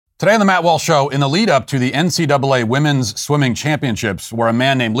Today on the Matt Walsh Show, in the lead up to the NCAA Women's Swimming Championships, where a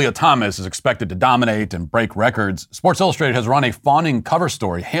man named Lia Thomas is expected to dominate and break records, Sports Illustrated has run a fawning cover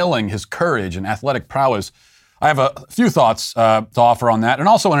story hailing his courage and athletic prowess. I have a few thoughts to offer on that, and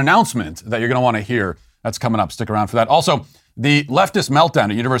also an announcement that you're going to want to hear. That's coming up. Stick around for that. Also, the leftist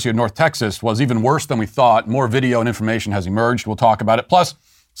meltdown at University of North Texas was even worse than we thought. More video and information has emerged. We'll talk about it. Plus,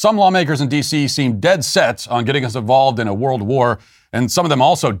 some lawmakers in D.C. seem dead set on getting us involved in a world war, and some of them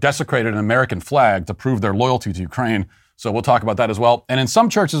also desecrated an American flag to prove their loyalty to Ukraine. So we'll talk about that as well. And in some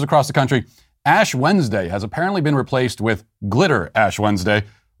churches across the country, Ash Wednesday has apparently been replaced with Glitter Ash Wednesday.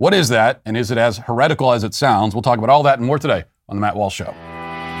 What is that? And is it as heretical as it sounds? We'll talk about all that and more today on The Matt Walsh Show.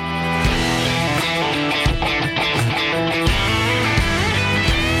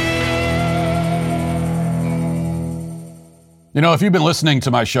 You know, if you've been listening to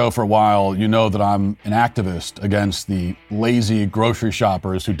my show for a while, you know that I'm an activist against the lazy grocery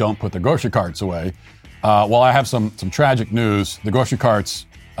shoppers who don't put their grocery carts away. Well, I have some tragic news. The grocery carts,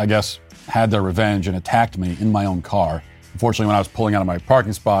 I guess, had their revenge and attacked me in my own car. Unfortunately, when I was pulling out of my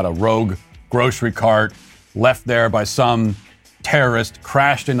parking spot, a rogue grocery cart left there by some terrorist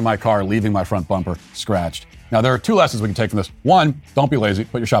crashed into my car, leaving my front bumper scratched. Now, there are two lessons we can take from this. One, don't be lazy.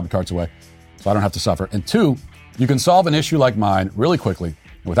 Put your shopping carts away so I don't have to suffer. And two, you can solve an issue like mine really quickly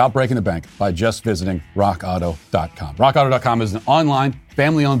without breaking the bank by just visiting rockauto.com. Rockauto.com is an online,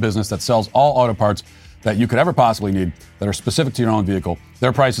 family-owned business that sells all auto parts that you could ever possibly need that are specific to your own vehicle.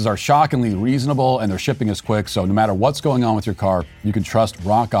 Their prices are shockingly reasonable and their shipping is quick, so no matter what's going on with your car, you can trust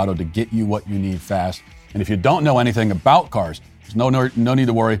Rock Auto to get you what you need fast. And if you don't know anything about cars, there's no need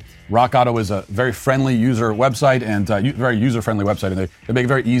to worry. Rock Auto is a very friendly user website and very user-friendly website, and they make it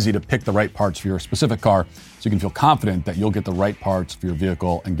very easy to pick the right parts for your specific car so you can feel confident that you'll get the right parts for your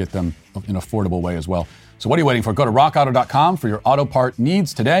vehicle and get them in an affordable way as well. So what are you waiting for? Go to rockauto.com for your auto part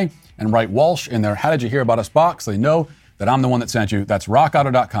needs today and write Walsh in their How Did You Hear About Us box so they know that I'm the one that sent you. That's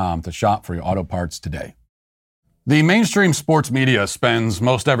rockauto.com to shop for your auto parts today. The mainstream sports media spends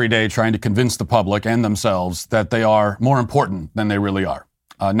most every day trying to convince the public and themselves that they are more important than they really are.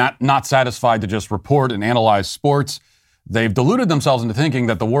 Not satisfied to just report and analyze sports, they've deluded themselves into thinking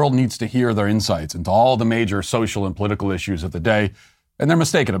that the world needs to hear their insights into all the major social and political issues of the day, and they're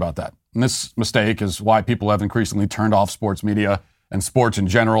mistaken about that. And this mistake is why people have increasingly turned off sports media and sports in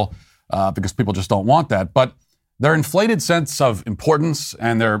general, because people just don't want that. But their inflated sense of importance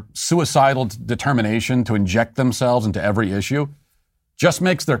and their suicidal determination to inject themselves into every issue just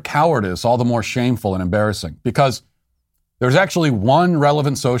makes their cowardice all the more shameful and embarrassing, because there's actually one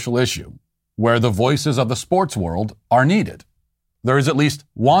relevant social issue where the voices of the sports world are needed. There is at least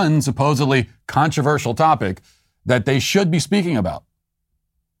one supposedly controversial topic that they should be speaking about.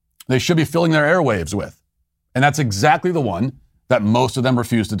 They should be filling their airwaves with. And that's exactly the one that most of them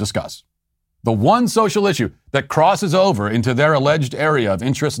refuse to discuss. The one social issue that crosses over into their alleged area of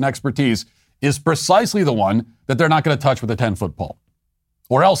interest and expertise is precisely the one that they're not going to touch with a 10-foot pole.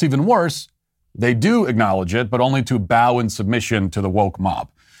 Or else, even worse, they do acknowledge it, but only to bow in submission to the woke mob.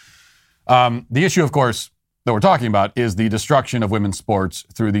 The issue, of course, that we're talking about is the destruction of women's sports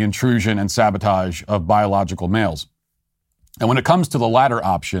through the intrusion and sabotage of biological males. And when it comes to the latter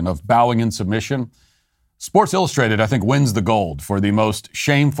option of bowing in submission, Sports Illustrated, I think, wins the gold for the most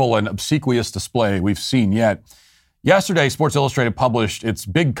shameful and obsequious display we've seen yet. Yesterday, Sports Illustrated published its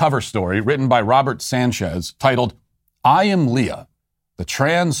big cover story written by Robert Sanchez titled, "I Am Lia, the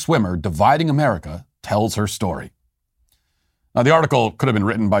Trans Swimmer Dividing America Tells Her Story." Now, the article could have been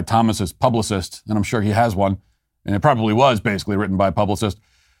written by Thomas's publicist, and I'm sure he has one, and it probably was basically written by a publicist.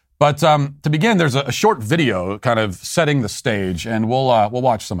 But to begin, there's a short video kind of setting the stage, and we'll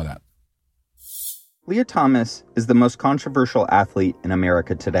watch some of that. Lia Thomas is the most controversial athlete in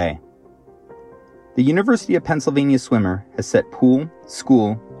America today. The University of Pennsylvania swimmer has set pool,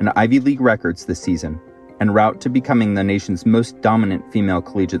 school, and Ivy League records this season, en route to becoming the nation's most dominant female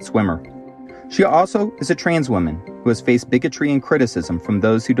collegiate swimmer. She also is a trans woman who has faced bigotry and criticism from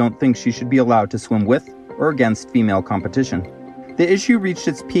those who don't think she should be allowed to swim with or against female competition. The issue reached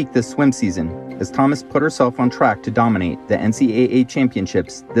its peak this swim season as Thomas put herself on track to dominate the NCAA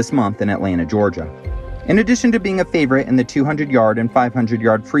championships this month in Atlanta, Georgia. In addition to being a favorite in the 200-yard and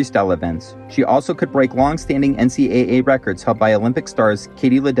 500-yard freestyle events, she also could break long-standing NCAA records held by Olympic stars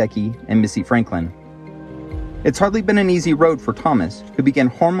Katie Ledecky and Missy Franklin. It's hardly been an easy road for Thomas, who began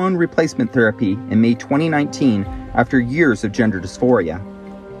hormone replacement therapy in May 2019 after years of gender dysphoria.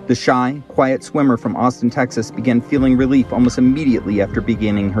 The shy, quiet swimmer from Austin, Texas began feeling relief almost immediately after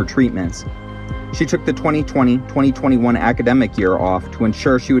beginning her treatments. She took the 2020-2021 academic year off to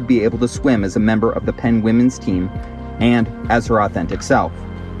ensure she would be able to swim as a member of the Penn women's team and as her authentic self.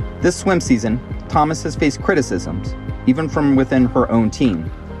 This swim season, Thomas has faced criticisms, even from within her own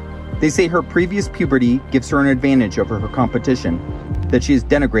team. They say her previous puberty gives her an advantage over her competition, that she is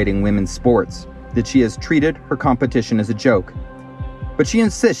denigrating women's sports, that she has treated her competition as a joke. But she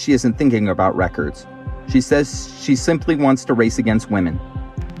insists she isn't thinking about records. She says she simply wants to race against women.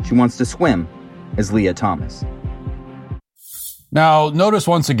 She wants to swim as Lia Thomas. Now, notice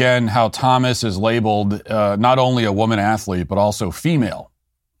once again how Thomas is labeled not only a woman athlete, but also female,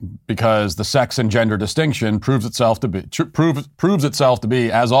 because the sex and gender distinction proves itself to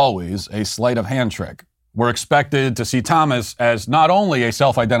be, as always, a sleight of hand trick. We're expected to see Thomas as not only a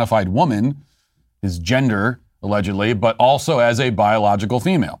self-identified woman, his gender, allegedly, but also as a biological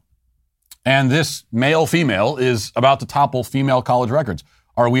female. And this male-female is about to topple female college records.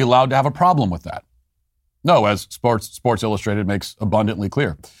 Are we allowed to have a problem with that? No, as Sports Illustrated makes abundantly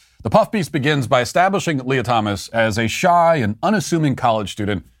clear. The puff piece begins by establishing Lia Thomas as a shy and unassuming college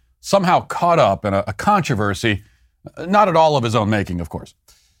student, somehow caught up in a controversy, not at all of his own making, of course.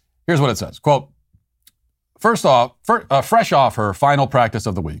 Here's what it says, quote, fresh off her final practice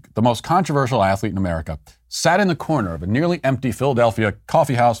of the week, the most controversial athlete in America sat in the corner of a nearly empty Philadelphia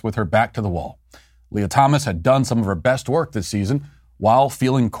coffee house with her back to the wall. Lia Thomas had done some of her best work this season while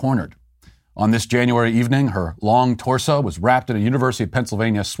feeling cornered. On this January evening, her long torso was wrapped in a University of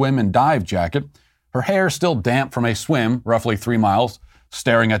Pennsylvania swim and dive jacket, her hair still damp from a swim, roughly 3 miles,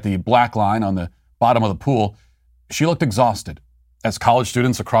 staring at the black line on the bottom of the pool. She looked exhausted. As college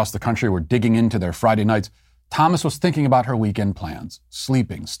students across the country were digging into their Friday nights, Thomas was thinking about her weekend plans,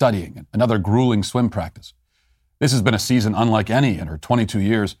 sleeping, studying, and another grueling swim practice. This has been a season unlike any in her 22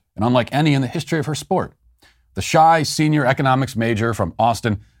 years and unlike any in the history of her sport. The shy senior economics major from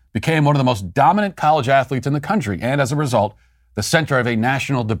Austin became one of the most dominant college athletes in the country and, as a result, the center of a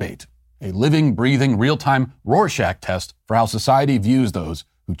national debate, a living, breathing, real-time Rorschach test for how society views those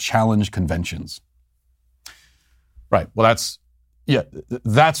who challenge conventions. Right. Well,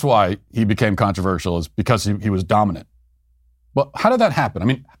 that's why he became controversial, is because he was dominant. Well, how did that happen? I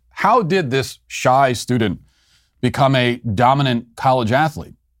mean, how did this shy student become a dominant college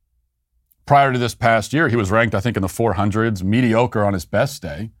athlete? Prior to this past year, he was ranked, I think, in the 400s, mediocre on his best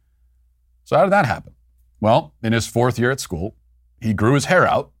day. So how did that happen? Well, in his 4th year at school, he grew his hair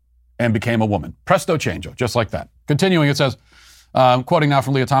out and became a woman. Presto changeo, just like that. Continuing, it says, quoting now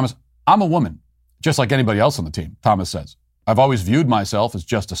from Lia Thomas, "I'm a woman, just like anybody else on the team," Thomas says. "I've always viewed myself as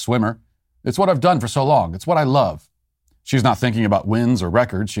just a swimmer. It's what I've done for so long. It's what I love." She's not thinking about wins or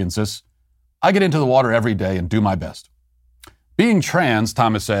records, she insists. "I get into the water every day and do my best." Being trans,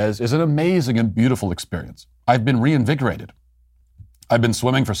 Thomas says, is an amazing and beautiful experience. I've been reinvigorated. I've been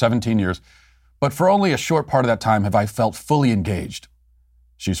swimming for 17 years, but for only a short part of that time have I felt fully engaged.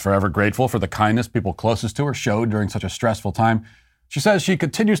 She's forever grateful for the kindness people closest to her showed during such a stressful time. She says she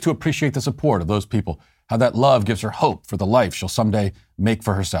continues to appreciate the support of those people, how that love gives her hope for the life she'll someday make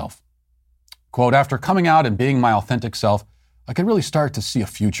for herself. Quote, "After coming out and being my authentic self, I could really start to see a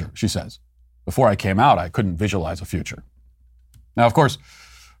future," she says. "Before I came out, I couldn't visualize a future." Now, of course,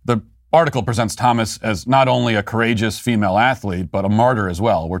 the article presents Thomas as not only a courageous female athlete, but a martyr as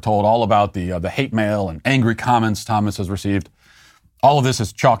well. We're told all about the hate mail and angry comments Thomas has received. All of this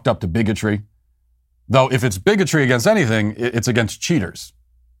is chalked up to bigotry. Though if it's bigotry against anything, it's against cheaters.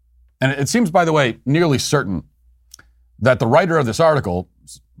 And it seems, by the way, nearly certain that the writer of this article,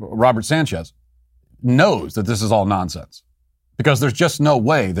 Robert Sanchez, knows that this is all nonsense. Because there's just no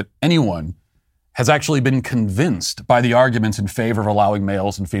way that anyone has actually been convinced by the arguments in favor of allowing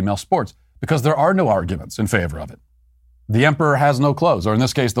males and female sports, because there are no arguments in favor of it. The emperor has no clothes, or in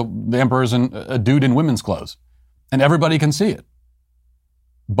this case, the emperor's a dude in women's clothes, and everybody can see it.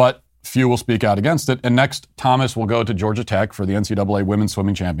 But few will speak out against it, and next, Thomas will go to Georgia Tech for the NCAA Women's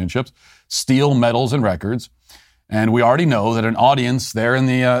Swimming Championships, steal medals and records, and we already know that an audience there in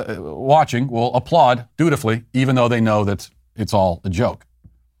the watching will applaud dutifully, even though they know that it's all a joke.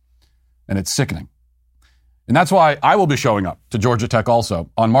 And it's sickening. And that's why I will be showing up to Georgia Tech also.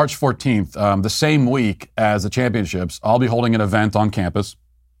 On March 14th, the same week as the championships, I'll be holding an event on campus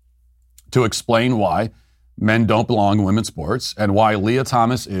to explain why men don't belong in women's sports and why Lia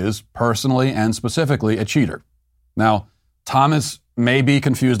Thomas is personally and specifically a cheater. Now, Thomas may be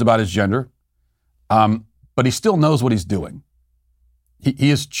confused about his gender, but he still knows what he's doing. He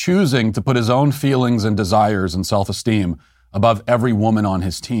is choosing to put his own feelings and desires and self-esteem above every woman on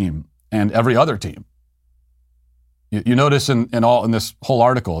his team and every other team. You notice in this whole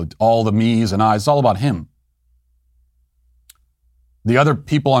article, all the me's and I's, it's all about him. The other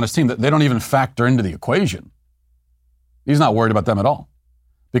people on his team, they don't even factor into the equation. He's not worried about them at all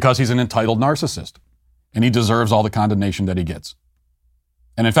because he's an entitled narcissist and he deserves all the condemnation that he gets.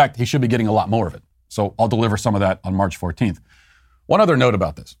 And in fact, he should be getting a lot more of it. So I'll deliver some of that on March 14th. One other note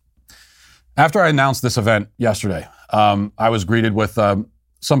about this. After I announced this event yesterday, I was greeted with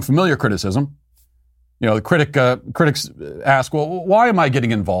some familiar criticism. You know, the critics ask, well, why am I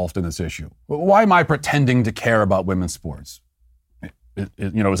getting involved in this issue? Why am I pretending to care about women's sports?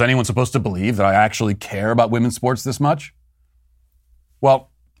 Is anyone supposed to believe that I actually care about women's sports this much? Well,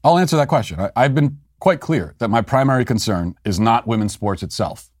 I'll answer that question. I've been quite clear that my primary concern is not women's sports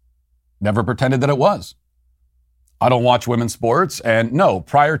itself. Never pretended that it was. I don't watch women's sports, and no,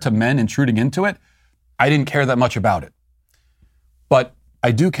 prior to men intruding into it, I didn't care that much about it. But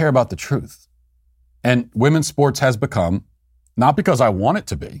I do care about the truth. And women's sports has become, not because I want it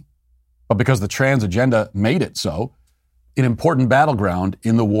to be, but because the trans agenda made it so, an important battleground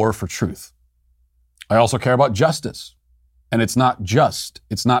in the war for truth. I also care about justice. And it's not just,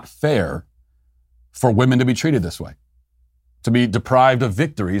 it's not fair for women to be treated this way, to be deprived of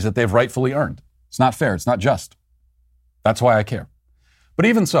victories that they've rightfully earned. It's not fair. It's not just. That's why I care. But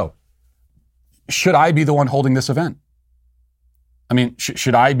even so, should I be the one holding this event? I mean,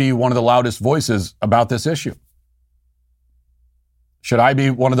 should I be one of the loudest voices about this issue? Should I be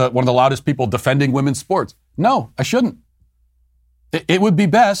one of the loudest people defending women's sports? No, I shouldn't. It would be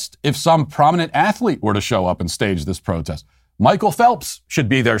best if some prominent athlete were to show up and stage this protest. Michael Phelps should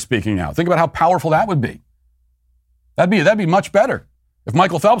be there speaking out. Think about how powerful that would be. That'd be much better. If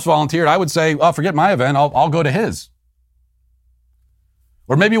Michael Phelps volunteered, I would say, oh, forget my event, I'll go to his.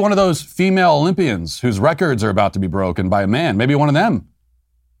 Or maybe one of those female Olympians whose records are about to be broken by a man. Maybe one of them.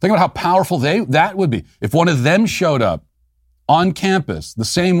 Think about how powerful that would be. If one of them showed up on campus the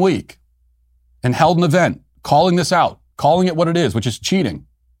same week and held an event, calling this out, calling it what it is, which is cheating.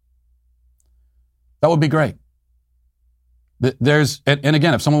 That would be great. And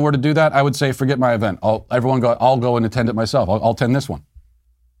again, if someone were to do that, I would say, forget my event. I'll go and attend it myself. I'll attend this one.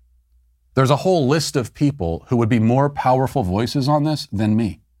 There's a whole list of people who would be more powerful voices on this than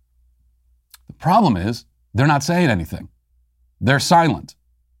me. The problem is, they're not saying anything. They're silent.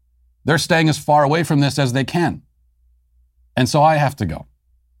 They're staying as far away from this as they can. And so I have to go.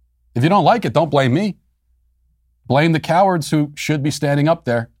 If you don't like it, don't blame me. Blame the cowards who should be standing up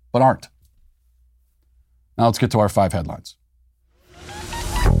there, but aren't. Now let's get to our 5 headlines.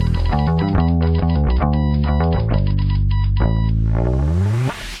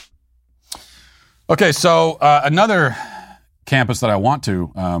 Okay, so another campus that I want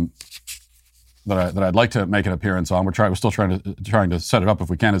to that I'd like to make an appearance on. We're still trying to set it up if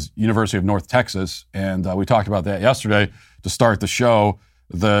we can. Is University of North Texas, and we talked about that yesterday to start the show.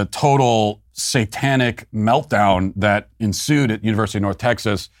 The total satanic meltdown that ensued at University of North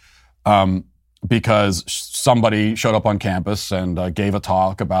Texas because somebody showed up on campus and gave a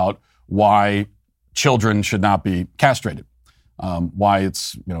talk about why children should not be castrated.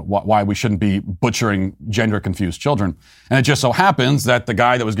 Why we shouldn't be butchering gender-confused children. And it just so happens that the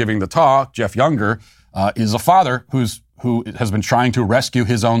guy that was giving the talk, Jeff Younger, is a father who has been trying to rescue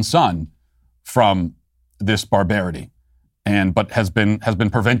his own son from this barbarity, but has been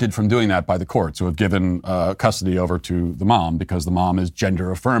prevented from doing that by the courts, who have given custody over to the mom because the mom is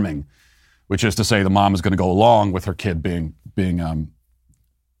gender-affirming, which is to say the mom is going to go along with her kid being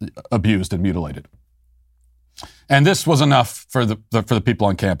abused and mutilated. And this was enough for the people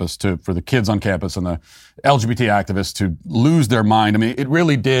on campus, for the kids on campus and the LGBT activists to lose their mind. I mean, it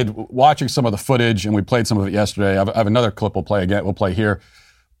really did. Watching some of the footage, and we played some of it yesterday. I have another clip we'll play again. We'll play here.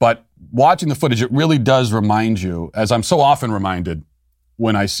 But watching the footage, it really does remind you, as I'm so often reminded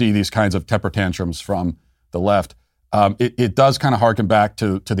when I see these kinds of temper tantrums from the left, it does kind of harken back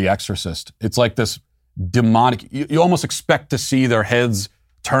to The Exorcist. It's like this demonic. You almost expect to see their heads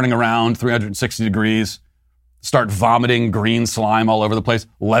turning around 360 degrees. Start vomiting green slime all over the place,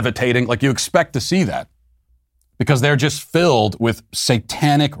 levitating. Like you expect to see that because they're just filled with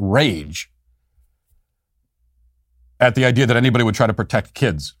satanic rage at the idea that anybody would try to protect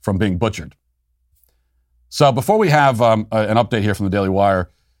kids from being butchered. So before we have an update here from the Daily Wire,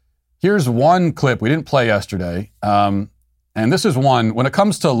 here's one clip we didn't play yesterday. And this is one, when it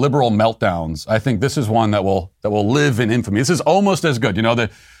comes to liberal meltdowns, I think this is one that will live in infamy. This is almost as good. You know,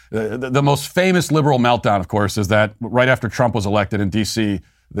 the most famous liberal meltdown, of course, is that right after Trump was elected in D.C.,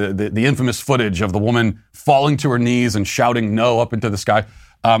 the infamous footage of the woman falling to her knees and shouting no up into the sky.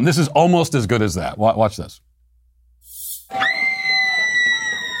 This is almost as good as that. Watch this.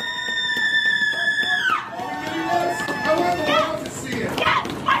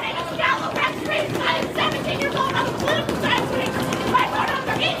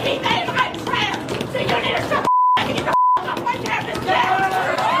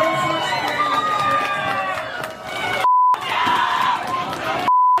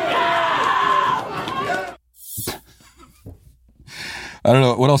 I don't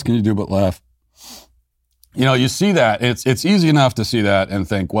know. What else can you do but laugh? You know, you see that. It's easy enough to see that and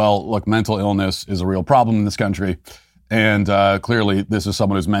think, well, look, mental illness is a real problem in this country. And clearly this is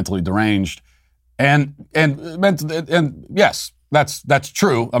someone who's mentally deranged. And yes, that's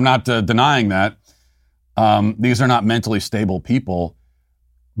true. I'm not denying that. These are not mentally stable people.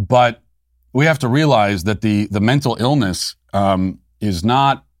 But we have to realize that the mental illness is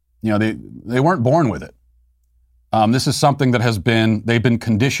not, you know, they weren't born with it. This is something that they've been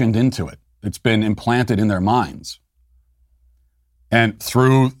conditioned into it. It's been implanted in their minds. And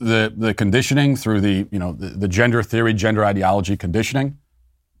through the conditioning, through the gender theory, gender ideology conditioning,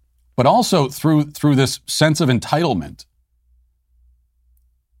 but also through this sense of entitlement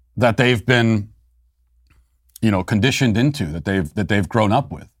that they've been, conditioned into, that they've grown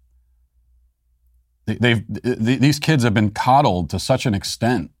up with. These kids have been coddled to such an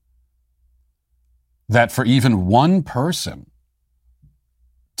extent that for even one person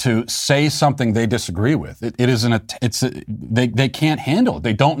to say something they disagree with, they can't handle it.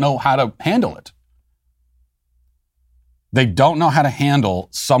 They don't know how to handle it. They don't know how to handle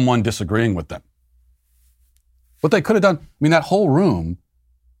someone disagreeing with them. What they could have done, that whole room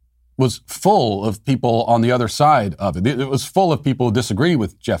was full of people on the other side of it. It was full of people who disagree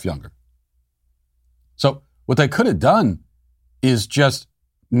with Jeff Younger. So what they could have done is just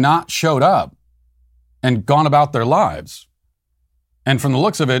not showed up and gone about their lives. And from the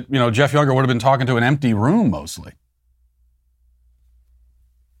looks of it, Jeff Younger would have been talking to an empty room mostly.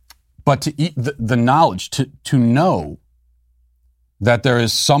 But to eat the knowledge, to know that there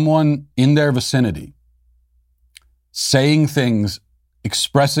is someone in their vicinity saying things,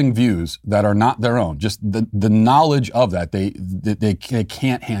 expressing views that are not their own, just the knowledge of that, they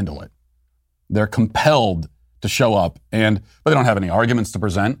can't handle it. They're compelled to show up, but they don't have any arguments to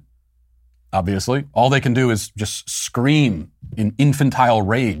present. Obviously, all they can do is just scream in infantile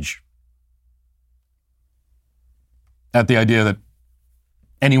rage at the idea that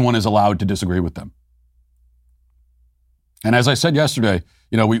anyone is allowed to disagree with them. And as I said yesterday,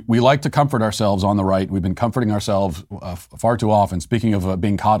 we like to comfort ourselves on the right. We've been comforting ourselves far too often. Speaking of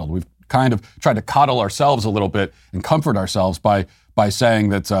being coddled, we've kind of tried to coddle ourselves a little bit and comfort ourselves by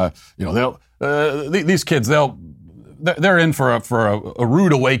saying that these kids they're in for a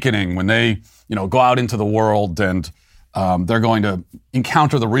rude awakening when they go out into the world and they're going to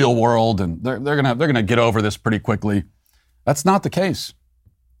encounter the real world and they're gonna get over this pretty quickly. That's not the case,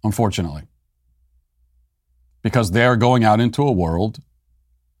 unfortunately, because they are going out into a world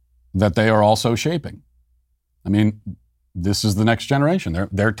that they are also shaping. This is the next generation.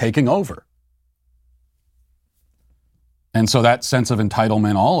 They're taking over. And so that sense of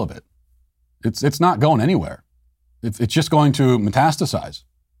entitlement, all of it, it's not going anywhere. It's just going to metastasize.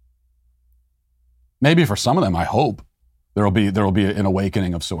 Maybe for some of them, I hope there will be an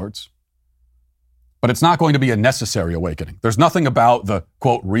awakening of sorts. But it's not going to be a necessary awakening. There's nothing about the,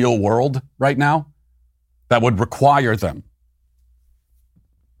 quote, real world right now that would require them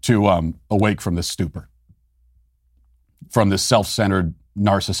to awake from this stupor, from this self-centered,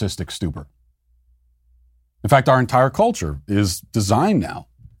 narcissistic stupor. In fact, our entire culture is designed now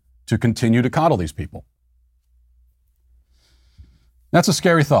to continue to coddle these people. That's a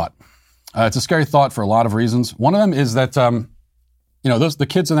scary thought. It's a scary thought for a lot of reasons. One of them is that, the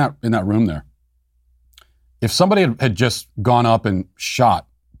kids in that room there, if somebody had just gone up and shot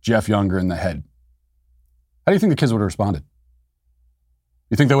Jeff Younger in the head, how do you think the kids would have responded?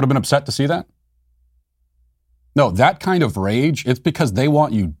 You think they would have been upset to see that? No, that kind of rage, it's because they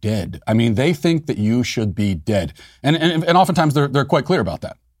want you dead. They think that you should be dead. And oftentimes they're quite clear about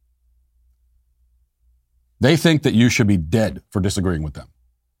that. They think that you should be dead for disagreeing with them.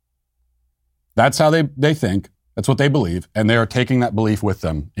 That's how they think. That's what they believe. And they are taking that belief with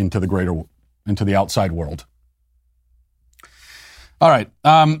them into the outside world. All right.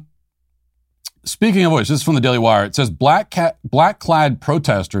 Speaking of which, this is from the Daily Wire. It says black-clad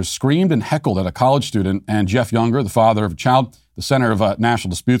protesters screamed and heckled at a college student and Jeff Younger, the father of a child, the center of national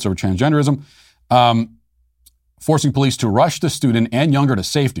disputes over transgenderism, forcing police to rush the student and Younger to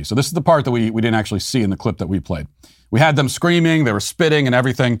safety. So this is the part that we didn't actually see in the clip that we played. We had them screaming, they were spitting and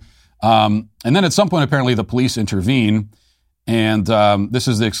everything. And then at some point, apparently, the police intervene. And this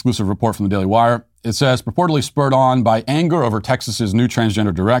is the exclusive report from the Daily Wire. It says, purportedly spurred on by anger over Texas's new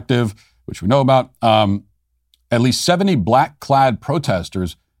transgender directive, which we know about, at least 70 black-clad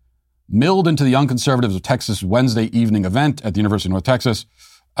protesters milled into the Young Conservatives of Texas Wednesday evening event at the University of North Texas.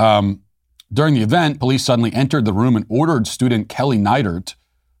 During the event, police suddenly entered the room and ordered student Kelly Neidert,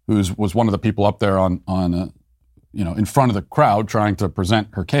 who was one of the people up there on in front of the crowd trying to present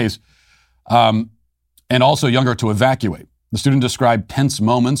her case, and also Younger to evacuate. The student described tense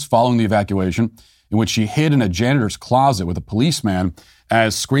moments following the evacuation in which she hid in a janitor's closet with a policeman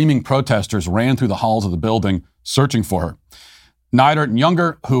as screaming protesters ran through the halls of the building searching for her. Neidert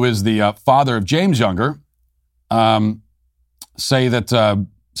Younger, who is the father of James Younger, said that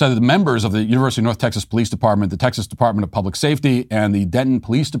the members of the University of North Texas Police Department, the Texas Department of Public Safety, and the Denton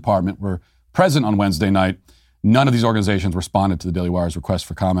Police Department were present on Wednesday night. None of these organizations responded to the Daily Wire's request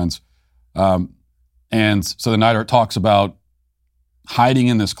for comments. And so the Neidert talks about hiding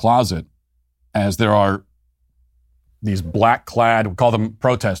in this closet as there are these black-clad, we call them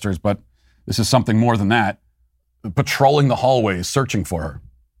protesters, but this is something more than that, patrolling the hallways, searching for her.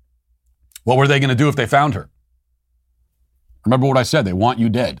 What were they going to do if they found her? Remember what I said, they want you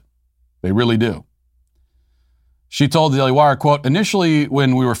dead. They really do. She told the Daily Wire, quote, "Initially,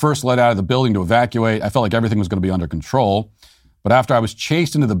 when we were first let out of the building to evacuate, I felt like everything was going to be under control. But after I was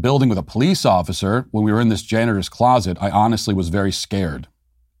chased into the building with a police officer when we were in this janitor's closet, I honestly was very scared."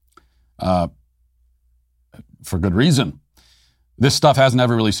 For good reason. This stuff hasn't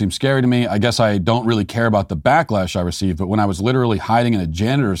ever really seemed scary to me. I guess I don't really care about the backlash I received, but when I was literally hiding in a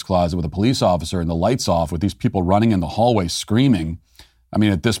janitor's closet with a police officer and the lights off with these people running in the hallway screaming, I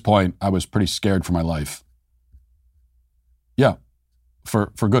mean, at this point, I was pretty scared for my life. Yeah, for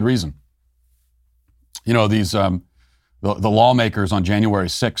good reason. You know, these the lawmakers on January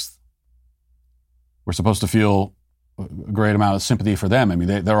 6th were supposed to feel a great amount of sympathy for them. I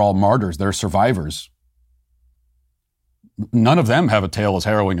mean, they're all martyrs. They're survivors. None of them have a tale as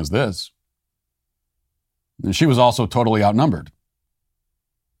harrowing as this. And she was also totally outnumbered.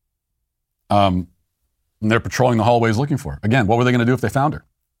 And they're patrolling the hallways looking for her. Again, what were they going to do if they found her?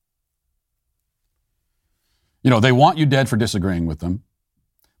 You know, they want you dead for disagreeing with them.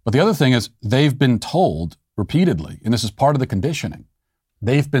 But the other thing is they've been told repeatedly, and this is part of the conditioning,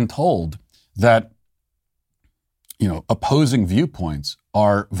 they've been told that, you know, opposing viewpoints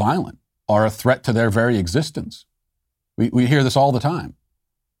are violent, are a threat to their very existence. We hear this all the time.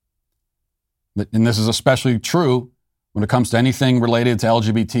 And this is especially true when it comes to anything related to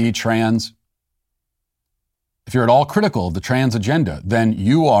LGBT, trans. If you're at all critical of the trans agenda, then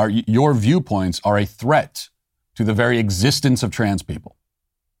your viewpoints are a threat to the very existence of trans people.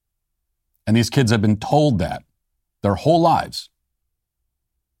 And these kids have been told that their whole lives.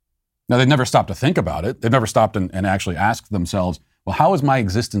 Now, they've never stopped to think about it. They've never stopped and actually asked themselves, well, how is my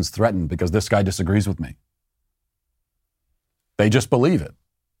existence threatened because this guy disagrees with me? They just believe it.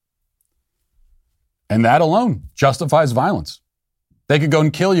 And that alone justifies violence. They could go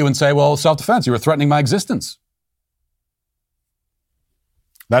and kill you and say, well, self-defense, you were threatening my existence.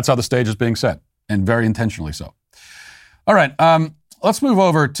 That's how the stage is being set, and very intentionally so. All right, let's move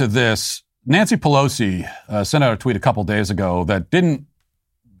over to this. Nancy Pelosi sent out a tweet a couple days ago that didn't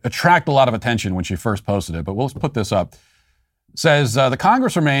attract a lot of attention when she first posted it, but we'll put this up. It says, the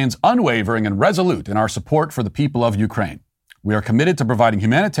Congress remains unwavering and resolute in our support for the people of Ukraine. We are committed to providing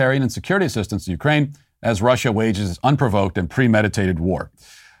humanitarian and security assistance to Ukraine as Russia wages unprovoked and premeditated war.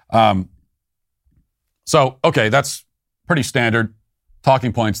 Okay, that's pretty standard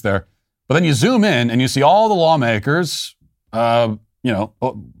talking points there. But then you zoom in and you see all the lawmakers, dozens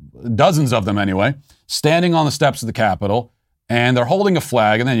of them anyway, standing on the steps of the Capitol, and they're holding a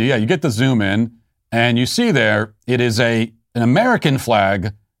flag. And then, you get the zoom in, and you see there, it is an American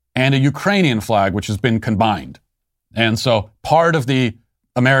flag and a Ukrainian flag, which has been combined. And so part of the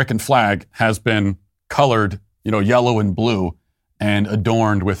American flag has been colored, yellow and blue and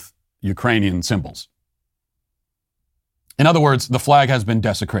adorned with Ukrainian symbols. In other words, the flag has been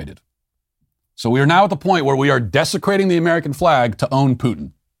desecrated. So we are now at the point where we are desecrating the American flag to own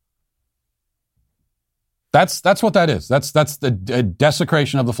Putin. That's what that is. That's the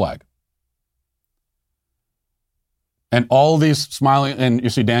desecration of the flag. And all these smiling, and you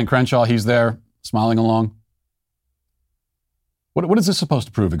see Dan Crenshaw, he's there smiling along. What is this supposed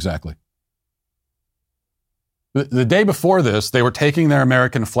to prove exactly? The day before this, they were taking their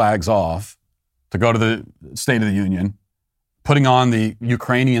American flags off to go to the State of the Union, putting on the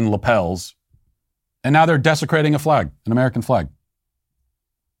Ukrainian lapels, and now they're desecrating a flag, an American flag.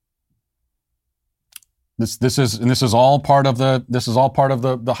 This is all part of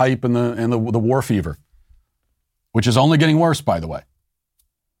the hype and the war fever, which is only getting worse, by the way,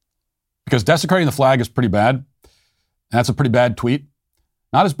 because desecrating the flag is pretty bad. That's a pretty bad tweet.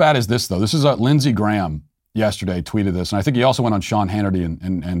 Not as bad as this, though. This is Lindsey Graham yesterday tweeted this, and I think he also went on Sean Hannity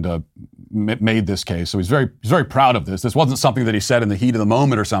and made this case. So he's very proud of this. This wasn't something that he said in the heat of the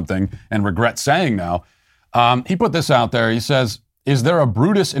moment or something and regrets saying now. He put this out there. He says, "Is there a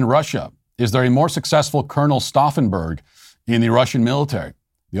Brutus in Russia? Is there a more successful Colonel Stauffenberg in the Russian military?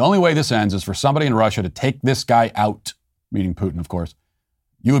 The only way this ends is for somebody in Russia to take this guy out. meaning Putin, of course,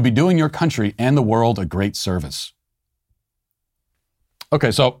 you would be doing your country and the world a great service.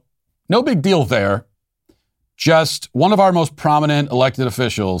 Okay, so no big deal there. Just one of our most prominent elected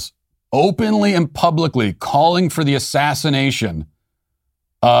officials openly and publicly calling for the assassination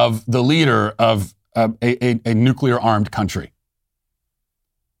of the leader of a nuclear-armed country.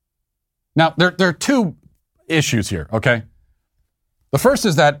 Now, there are two issues here, okay? The first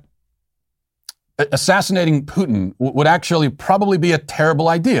is that assassinating Putin would actually probably be a terrible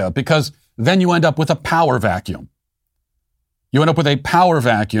idea, because then you end up with a power vacuum. You end up with a power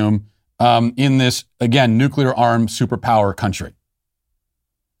vacuum in this, again, nuclear-armed superpower country.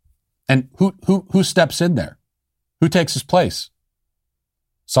 And who steps in there? Who takes his place?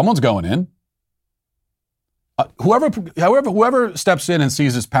 Someone's going in. Whoever steps in and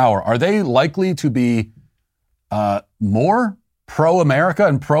seizes power, are they likely to be more pro-America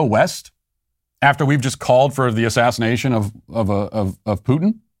and pro-West after we've just called for the assassination of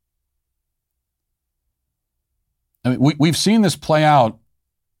Putin? I mean, we've seen this play out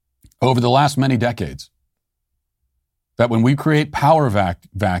over the last many decades. That when we create power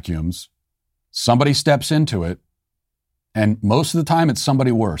vacuums, somebody steps into it, and most of the time it's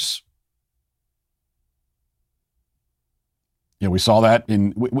somebody worse. Yeah, we saw that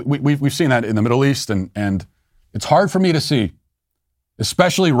we've seen that in the Middle East, and it's hard for me to see,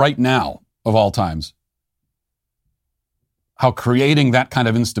 especially right now of all times, how creating that kind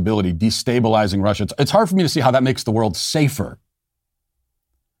of instability, destabilizing Russia, it's hard for me to see how that makes the world safer.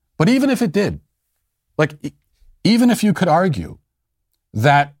 But even if it did, even if you could argue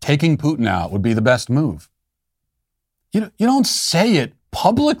that taking Putin out would be the best move, you don't say it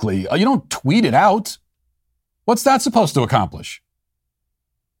publicly. You don't tweet it out. What's that supposed to accomplish?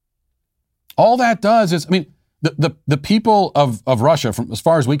 All that does is, the people of Russia, from as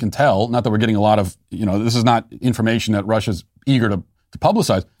far as we can tell, not that we're getting a lot of, this is not information that Russia's eager to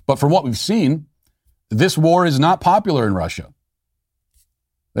publicize, but from what we've seen, this war is not popular in Russia.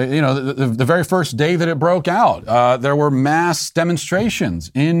 The very first day that it broke out, there were mass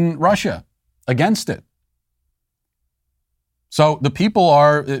demonstrations in Russia against it. So the people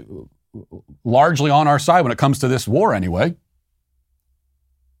are largely on our side when it comes to this war anyway.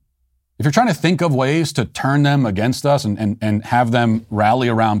 If you're trying to think of ways to turn them against us and have them rally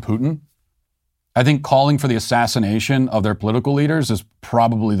around Putin, I think calling for the assassination of their political leaders is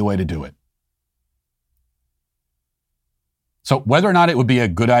probably the way to do it. So whether or not it would be a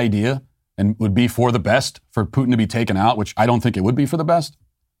good idea and would be for the best for Putin to be taken out, which I don't think it would be for the best,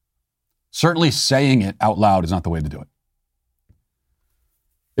 certainly saying it out loud is not the way to do it.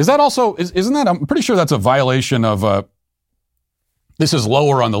 Is that also, isn't that, I'm pretty sure that's a violation of, this is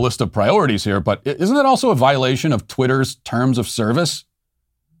lower on the list of priorities here, but isn't it also a violation of Twitter's terms of service?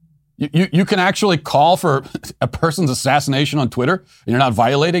 You can actually call for a person's assassination on Twitter, and you're not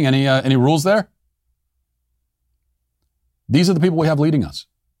violating any rules there? These are the people we have leading us.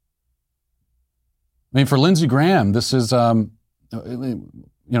 For Lindsey Graham, this is, I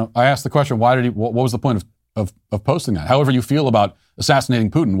asked the question, what was the point of posting that? However you feel about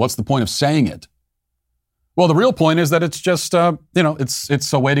assassinating Putin, what's the point of saying it? Well, the real point is that it's just,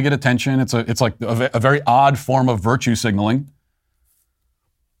 it's a way to get attention. It's like a very odd form of virtue signaling.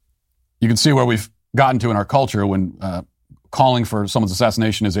 You can see where we've gotten to in our culture when calling for someone's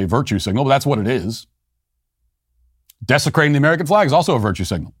assassination is a virtue signal, but that's what it is. Desecrating the American flag is also a virtue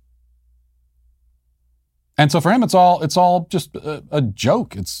signal. And so for him, it's all just a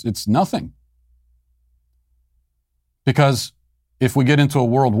joke. It's nothing. Because if we get into a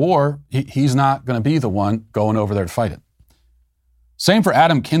world war, he's not going to be the one going over there to fight it. Same for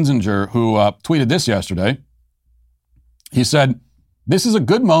Adam Kinzinger, who tweeted this yesterday. He said, "This is a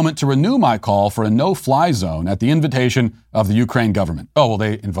good moment to renew my call for a no-fly zone at the invitation of the Ukraine government." Oh, well,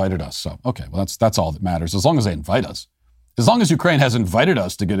 they invited us. So, okay, well, that's all that matters. As long as they invite us. As long as Ukraine has invited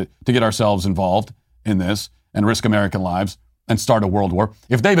us to get ourselves involved in this and risk American lives and start a world war.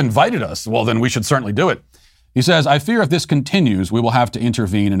 If they've invited us, well, then we should certainly do it. He says, "I fear if this continues, we will have to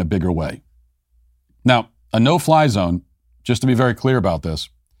intervene in a bigger way." Now, a no-fly zone, just to be very clear about this,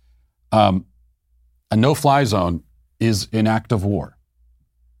 a no-fly zone is an act of war.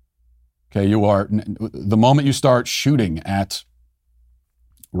 Okay, the moment you start shooting at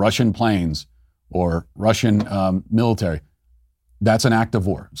Russian planes or Russian military, that's an act of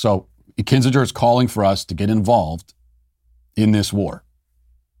war. So Kinzinger is calling for us to get involved in this war.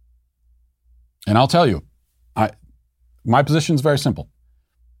 And I'll tell you, my position is very simple.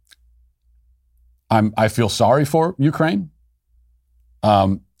 I feel sorry for Ukraine.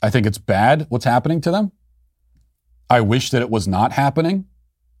 I think it's bad what's happening to them. I wish that it was not happening.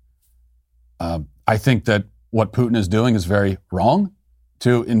 I think that what Putin is doing is very wrong,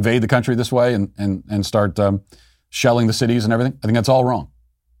 to invade the country this way and start shelling the cities and everything. I think that's all wrong.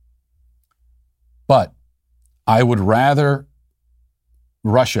 But I would rather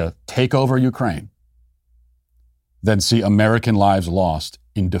Russia take over Ukraine than see American lives lost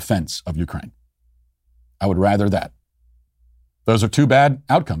in defense of Ukraine. I would rather that. Those are two bad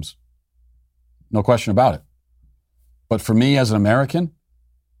outcomes. No question about it. But for me as an American,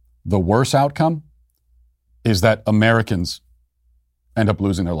 the worst outcome is that Americans end up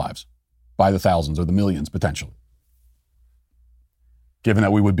losing their lives by the thousands or the millions potentially, given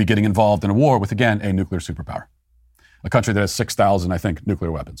that we would be getting involved in a war with, again, a nuclear superpower, a country that has 6,000, I think,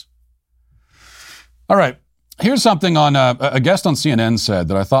 nuclear weapons. All right. Here's something on a guest on CNN said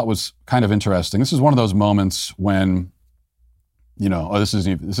that I thought was kind of interesting. This is one of those moments when, this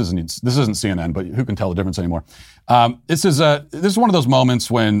isn't CNN, but who can tell the difference anymore? This is one of those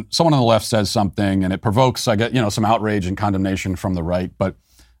moments when someone on the left says something and it provokes, I get, some outrage and condemnation from the right, but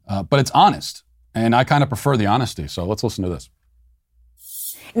it's honest, and I kind of prefer the honesty. So let's listen to this.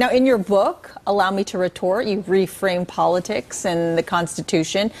 Now, in your book, Allow Me to Retort, you reframe politics and the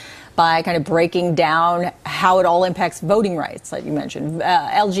Constitution by kind of breaking down how it all impacts voting rights, like you mentioned,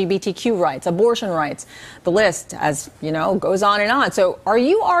 LGBTQ rights, abortion rights. The list, as you know, goes on and on. So are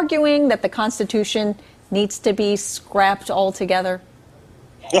you arguing that the Constitution needs to be scrapped altogether?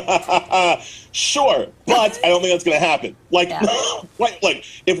 Sure, but I don't think that's going to happen.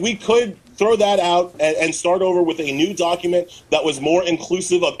 If we could throw that out and start over with a new document that was more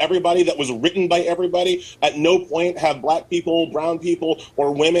inclusive of everybody, that was written by everybody, at no point have black people, brown people,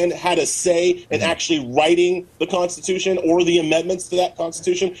 or women had a say in actually writing the Constitution or the amendments to that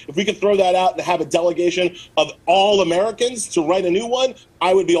Constitution. If we could throw that out and have a delegation of all Americans to write a new one,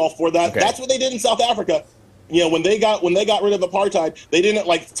 I would be all for that. Okay. That's what they did in South Africa. When they got rid of apartheid, they didn't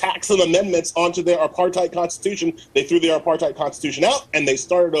tack some amendments onto their apartheid constitution. They threw their apartheid constitution out and they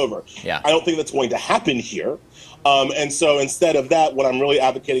started over. Yeah. I don't think that's going to happen here. And so instead of that, what I'm really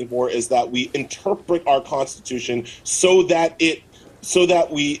advocating for is that we interpret our Constitution so that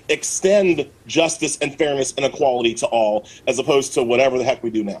we extend justice and fairness and equality to all, as opposed to whatever the heck we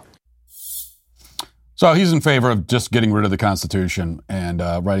do now. So he's in favor of just getting rid of the Constitution and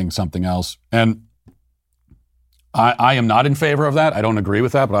writing something else. And I am not in favor of that. I don't agree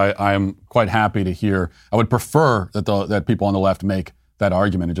with that, but I am quite happy to hear. I would prefer that people on the left make that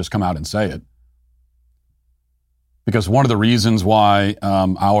argument and just come out and say it. Because one of the reasons why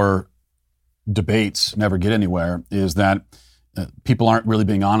our debates never get anywhere is that people aren't really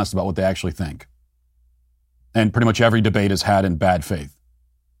being honest about what they actually think. And pretty much every debate is had in bad faith.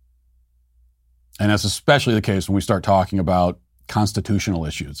 And that's especially the case when we start talking about constitutional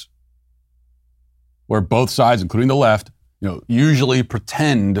issues, where both sides, including the left, usually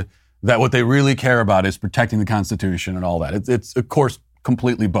pretend that what they really care about is protecting the Constitution and all that. It's of course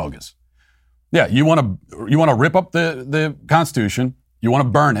completely bogus. Yeah, you want to rip up the Constitution, you want to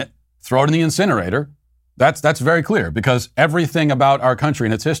burn it, throw it in the incinerator. That's very clear, because everything about our country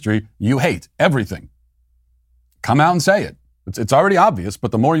and its history you hate. Everything. Come out and say it. It's already obvious,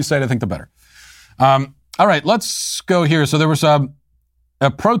 but the more you say it, I think the better. All right, let's go here. So there was a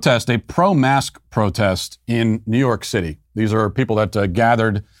protest, a pro-mask protest in New York City. These are people that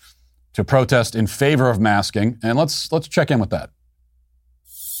gathered to protest in favor of masking, and let's check in with that.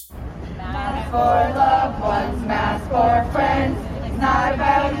 Mask for loved ones, mask for friends. It's not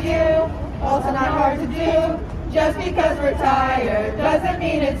about you, also not hard to do. Just because we're tired doesn't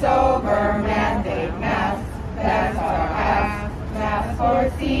mean it's over. Mandate masks, that's our ask. Mask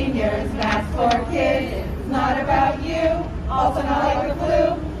for seniors, mask for kids. It's not about you, also not like the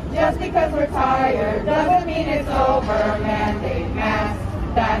flu. Just because we're tired doesn't mean it's over. Mandate masks,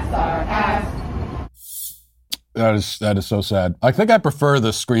 that's our ask. That is so sad. I think I prefer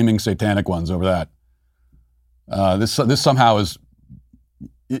the screaming satanic ones over that. This somehow is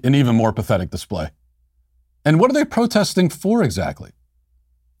an even more pathetic display. And what are they protesting for exactly?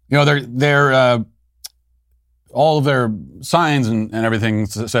 They're all of their signs and everything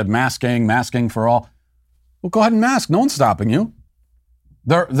said masking for all. Well, go ahead and mask. No one's stopping you.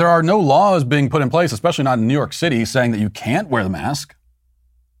 There are no laws being put in place, especially not in New York City, saying that you can't wear the mask,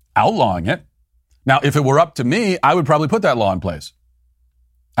 outlawing it. Now, if it were up to me, I would probably put that law in place.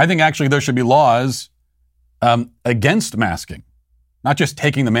 I think actually there should be laws against masking, not just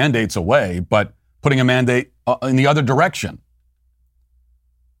taking the mandates away, but putting a mandate in the other direction.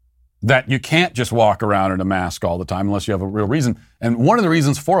 That you can't just walk around in a mask all the time unless you have a real reason. And one of the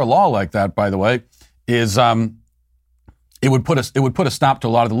reasons for a law like that, by the way, is it would put a stop to a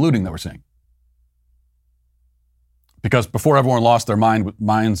lot of the looting that we're seeing. Because before everyone lost their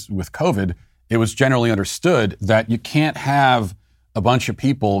minds with COVID, it was generally understood that you can't have a bunch of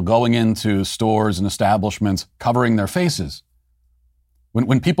people going into stores and establishments covering their faces.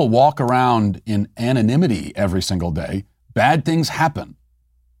 When people walk around in anonymity every single day, bad things happen.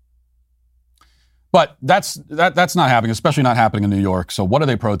 But that's not happening, especially not happening in New York. So what are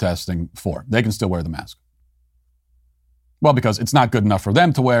they protesting for? They can still wear the mask. Well, because it's not good enough for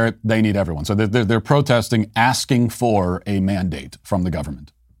them to wear it, they need everyone. So they're protesting, asking for a mandate from the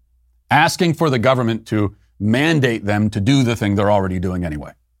government. Asking for the government to mandate them to do the thing they're already doing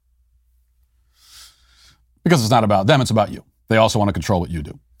anyway. Because it's not about them, it's about you. They also want to control what you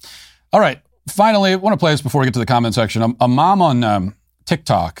do. All right, finally, I want to play this before we get to the comment section. A mom on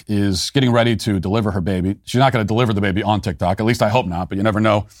TikTok is getting ready to deliver her baby. She's not going to deliver the baby on TikTok. At least I hope not, but you never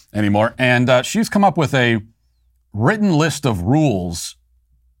know anymore. And she's come up with a written list of rules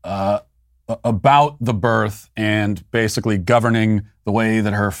about the birth and basically governing the way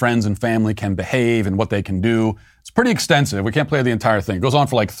that her friends and family can behave and what they can do. It's pretty extensive. We can't play the entire thing. It goes on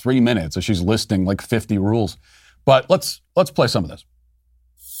for like 3 minutes as she's listing like 50 rules. But let's play some of this.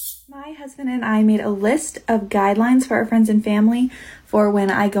 My husband and I made a list of guidelines for our friends and family for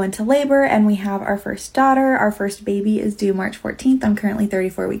when I go into labor and we have our first daughter. Our first baby is due March 14th. I'm currently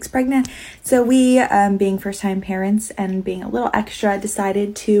 34 weeks pregnant. So we, being first-time parents and being a little extra,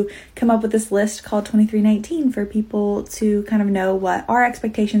 decided to come up with this list called 2319 for people to kind of know what our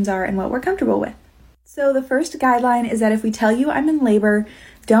expectations are and what we're comfortable with. So the first guideline is that if we tell you I'm in labor,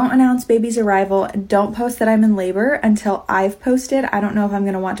 don't announce baby's arrival. Don't post that I'm in labor until I've posted. I don't know if I'm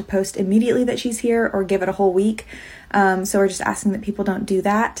going to want to post immediately that she's here or give it a whole week. So we're just asking that people don't do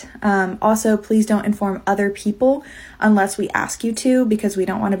that. Also, please don't inform other people unless we ask you to, because we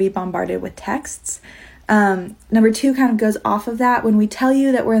don't want to be bombarded with texts. Number 2 kind of goes off of that. When we tell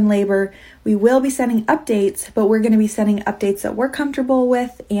you that we're in labor, we will be sending updates, but we're going to be sending updates that we're comfortable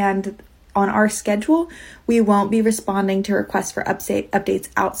with and on our schedule. We won't be responding to requests for updates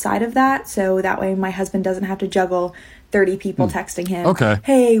outside of that. So that way my husband doesn't have to juggle 30 people texting him, Okay.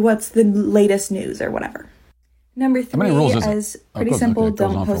 Hey, what's the latest news or whatever. Number 3 is pretty simple.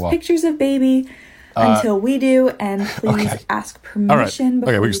 Don't post pictures of baby until we do, and please ask permission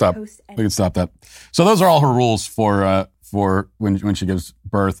before we can stop. post anything. We can stop that. So those are all her rules for when she gives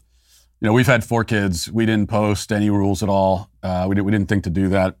birth. You know, we've had 4 kids. We didn't post any rules at all. We didn't think to do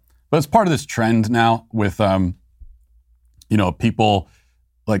that. But it's part of this trend now with, people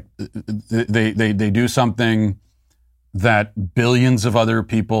like they do something that billions of other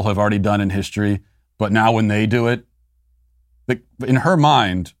people have already done in history. But now when they do it, in her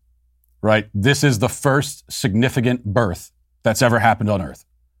mind, right, this is the first significant birth that's ever happened on Earth.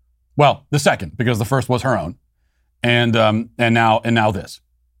 Well, the second, because the first was her own. And now this.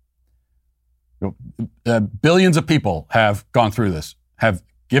 Billions of people have gone through this, have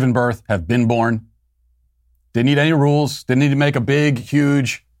given birth, have been born. Didn't need any rules. Didn't need to make a big,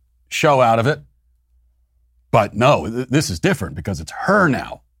 huge show out of it. But no, this is different because it's her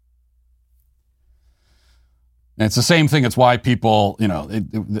now. And it's the same thing. It's why people, I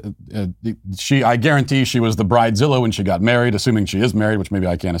guarantee she was the bridezilla when she got married, assuming she is married, which maybe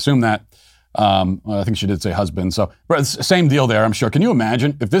I can't assume that. I think she did say husband. So same deal there, I'm sure. Can you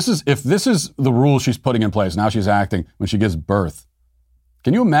imagine if this is the rule she's putting in place, now she's acting when she gives birth?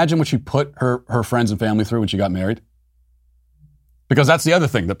 Can you imagine what she put her friends and family through when she got married? Because that's the other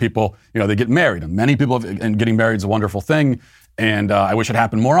thing that people, they get married, and many people and getting married is a wonderful thing. And I wish it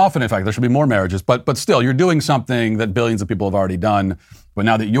happened more often. In fact, there should be more marriages. But still, you're doing something that billions of people have already done. But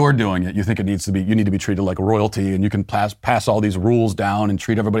now that you're doing it, you think you need to be treated like royalty, and you can pass all these rules down and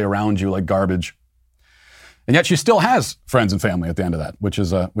treat everybody around you like garbage. And yet she still has friends and family at the end of that, which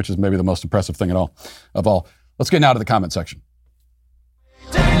is maybe the most impressive thing of all. Let's get now to the comment section.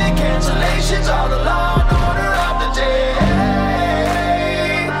 Daily cancellations on the law and order of the day.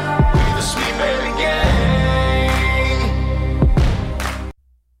 We the Sweet Baby Gang.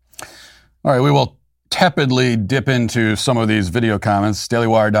 All right, we will tepidly dip into some of these video comments.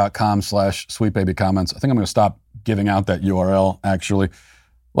 dailywire.com/sweetbabycomments. I think I'm going to stop giving out that URL, actually.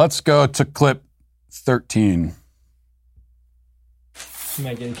 Let's go to clip 13. You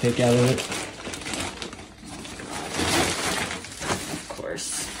might get a kick out of it.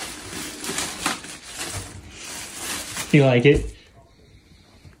 You like it?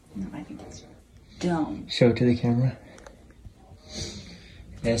 No, I think it's dumb. Show it to the camera.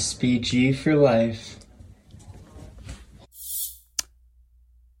 SPG for life.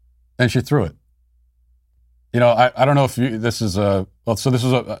 And she threw it. I don't know if this is a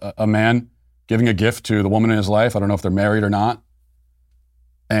man giving a gift to the woman in his life. I don't know if they're married or not.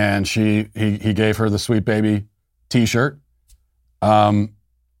 And he gave her the Sweet Baby t-shirt.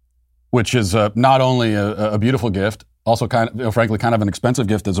 which is not only a beautiful gift, also frankly kind of an expensive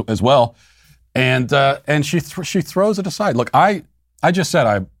gift as well. And she throws it aside. Look, I just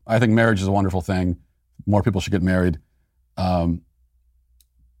said I think marriage is a wonderful thing. More people should get married. I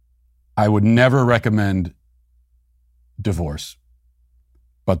would never recommend divorce,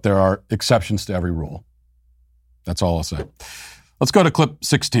 but there are exceptions to every rule. That's all I'll say. Let's go to clip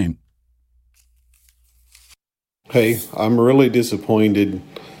 16. Hey, I'm really disappointed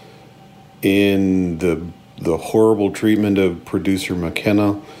in the horrible treatment of producer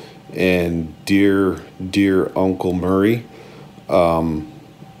McKenna and dear Uncle Murray.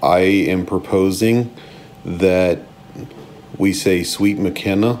 I am proposing that we say Sweet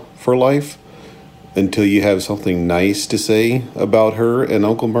McKenna for life until you have something nice to say about her and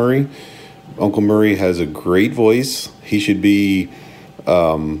Uncle Murray. Uncle Murray has a great voice. He should be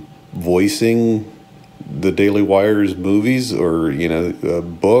voicing the Daily Wire's movies or,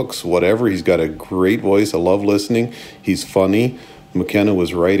 books, whatever. He's got a great voice. I love listening. He's funny. McKenna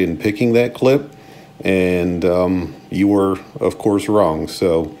was right in picking that clip, and you were, of course, wrong.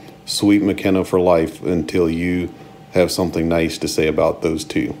 So, Sweet McKenna for life until you have something nice to say about those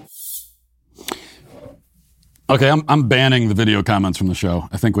two. Okay, I'm banning the video comments from the show.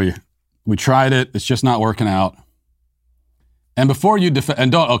 I think we tried it. It's just not working out. And before you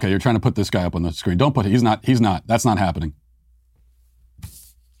you're trying to put this guy up on the screen. Don't put it. He's not. That's not happening.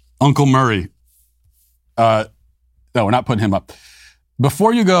 Uncle Murray. No, we're not putting him up.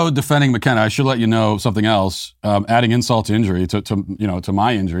 Before you go defending McKenna, I should let you know something else. Adding insult to injury to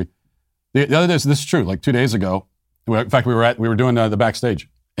my injury. The other day, this is true. Like 2 days ago, in fact, we were doing the backstage,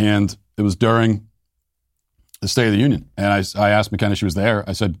 and it was during the State of the Union. And I asked McKenna, she was there.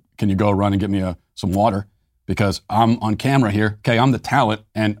 I said, "Can you go run and get me some water? Because I'm on camera here. Okay, I'm the talent,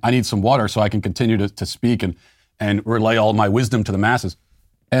 and I need some water so I can continue to speak and relay all my wisdom to the masses."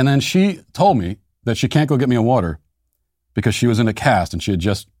 And then she told me that she can't go get me a water because she was in a cast and she had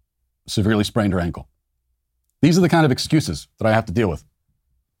just severely sprained her ankle. These are the kind of excuses that I have to deal with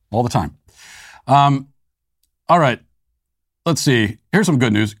all the time. All right, let's see. Here's some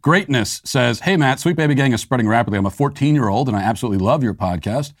good news. Greatness says, "Hey, Matt, Sweet Baby Gang is spreading rapidly. I'm a 14-year-old, and I absolutely love your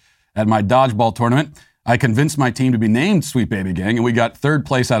podcast. At my dodgeball tournament, I convinced my team to be named Sweet Baby Gang, and we got third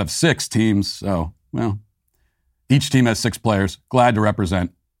place out of 6 teams. So, well, each team has 6 players. Glad to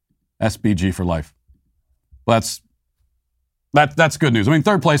represent SBG for life." That's good news. I mean,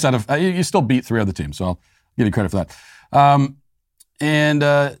 third place out of you still beat 3 other teams, so I'll give you credit for that.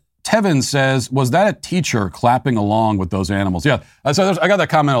 And Tevin says, "Was that a teacher clapping along with those animals?" Yeah, so I got that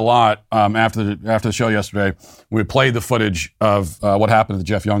comment a lot after the show yesterday. We played the footage of what happened at the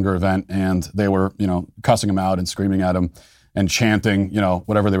Jeff Younger event, and they were, cussing him out and screaming at him and chanting,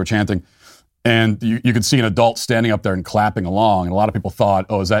 whatever they were chanting. And you could see an adult standing up there and clapping along. And a lot of people thought,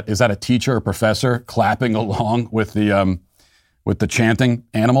 "Oh, is that a teacher or professor clapping along with the chanting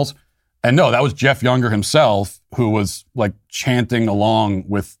animals?" And no, that was Jeff Younger himself who was like chanting along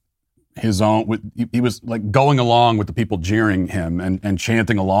with his own. He was like going along with the people jeering him and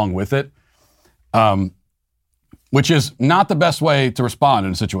chanting along with it, which is not the best way to respond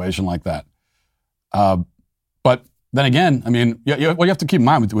in a situation like that. But then again, I mean, what you have to keep in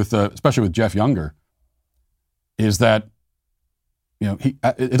mind with especially with Jeff Younger is that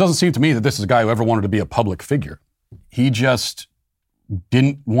it doesn't seem to me that this is a guy who ever wanted to be a public figure. He just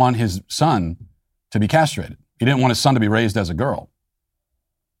didn't want his son to be castrated. He didn't want his son to be raised as a girl.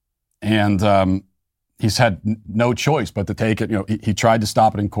 And he's had no choice but to take it. He tried to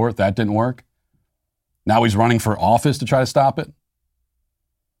stop it in court. That didn't work. Now he's running for office to try to stop it.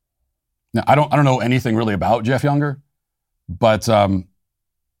 Now, I don't know anything really about Jeff Younger, but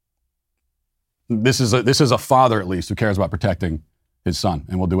this is a father, at least, who cares about protecting his son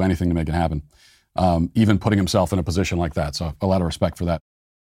and will do anything to make it happen, even putting himself in a position like that. So a lot of respect for that.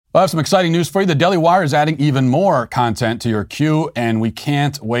 I have some exciting news for you. The Daily Wire is adding even more content to your queue, and we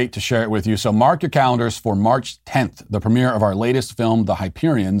can't wait to share it with you. So mark your calendars for March 10th. The premiere of our latest film, The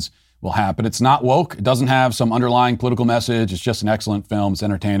Hyperions, will happen. It's not woke. It doesn't have some underlying political message. It's just an excellent film. It's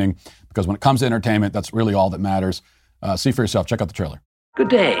entertaining, because when it comes to entertainment, that's really all that matters. See for yourself. Check out the trailer. Good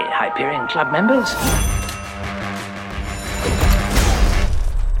day, Hyperion Club members.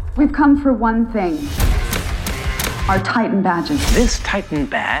 We've come for one thing. Our Titan badges. This Titan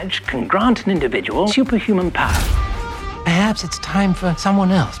badge can grant an individual superhuman power. Perhaps it's time for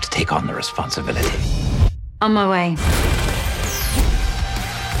someone else to take on the responsibility. On my way.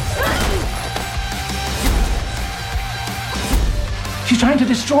 She's trying to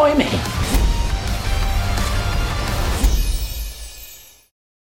destroy me.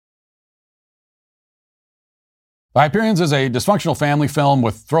 The Hyperions is a dysfunctional family film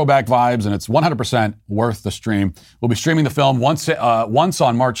with throwback vibes, and it's 100% worth the stream. We'll be streaming the film once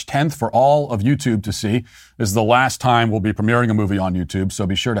on March 10th for all of YouTube to see. This is the last time we'll be premiering a movie on YouTube, so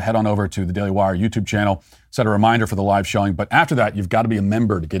be sure to head on over to the Daily Wire YouTube channel, set a reminder for the live showing. But after that, you've got to be a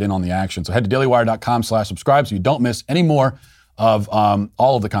member to get in on the action. So head to dailywire.com/subscribe so you don't miss any more of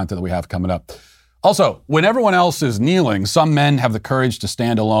all of the content that we have coming up. Also, when everyone else is kneeling, some men have the courage to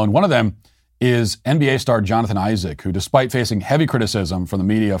stand alone. One of them is NBA star Jonathan Isaac, who, despite facing heavy criticism from the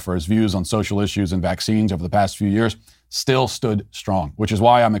media for his views on social issues and vaccines over the past few years, still stood strong, which is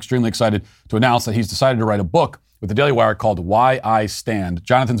why I'm extremely excited to announce that he's decided to write a book with the Daily Wire called Why I Stand.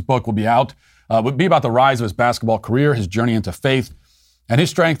 Jonathan's book will be about the rise of his basketball career, his journey into faith, and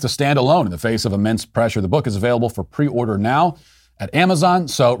his strength to stand alone in the face of immense pressure. The book is available for pre-order now at Amazon,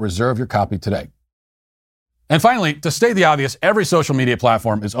 so reserve your copy today. And finally, to state the obvious, every social media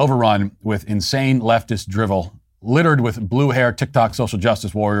platform is overrun with insane leftist drivel, littered with blue-hair TikTok social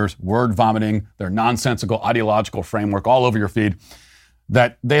justice warriors, word vomiting their nonsensical ideological framework all over your feed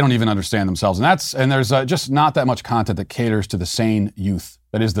that they don't even understand themselves. And there's just not that much content that caters to the sane youth.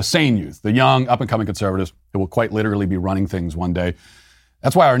 That is the sane youth, the young, up-and-coming conservatives who will quite literally be running things one day.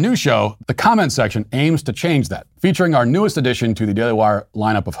 That's why our new show, The Comment Section, aims to change that. Featuring our newest addition to the Daily Wire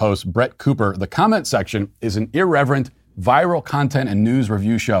lineup of hosts, Brett Cooper, The Comment Section is an irreverent, viral content and news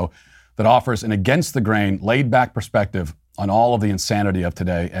review show that offers an against-the-grain, laid-back perspective on all of the insanity of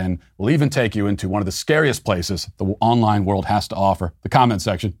today, and will even take you into one of the scariest places the online world has to offer, The Comment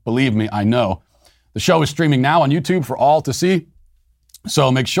Section. Believe me, I know. The show is streaming now on YouTube for all to see.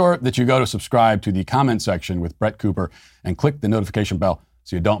 So make sure that you go to subscribe to The Comment Section with Brett Cooper and click the notification bell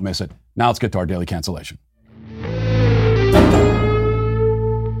so you don't miss it. Now let's get to our daily cancellation.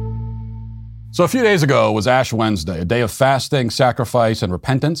 So a few days ago was Ash Wednesday, a day of fasting, sacrifice, and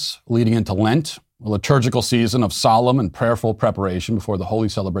repentance leading into Lent, a liturgical season of solemn and prayerful preparation before the holy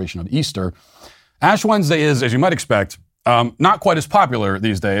celebration of Easter. Ash Wednesday is, as you might expect, not quite as popular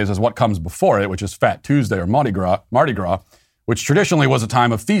these days as what comes before it, which is Fat Tuesday or Mardi Gras, which traditionally was a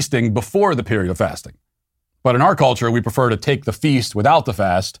time of feasting before the period of fasting. But in our culture, we prefer to take the feast without the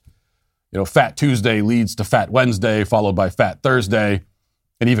fast. You know, Fat Tuesday leads to Fat Wednesday, followed by Fat Thursday,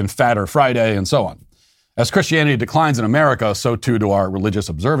 and even Fatter Friday, and so on. As Christianity declines in America, so too do our religious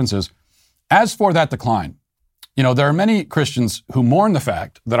observances. As for that decline, you know, there are many Christians who mourn the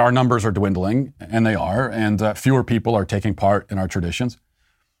fact that our numbers are dwindling, and they are, and that fewer people are taking part in our traditions.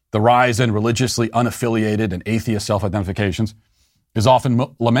 The rise in religiously unaffiliated and atheist self-identifications is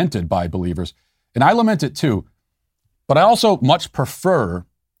often lamented by believers. And I lament it too. But I also much prefer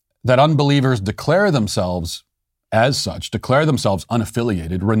that unbelievers declare themselves as such, declare themselves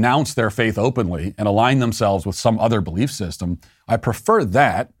unaffiliated, renounce their faith openly, and align themselves with some other belief system. I prefer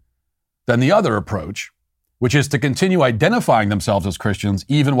that than the other approach, which is to continue identifying themselves as Christians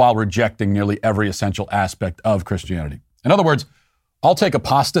even while rejecting nearly every essential aspect of Christianity. In other words, I'll take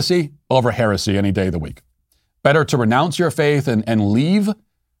apostasy over heresy any day of the week. Better to renounce your faith and leave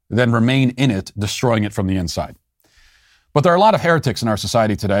than remain in it, destroying it from the inside. But there are a lot of heretics in our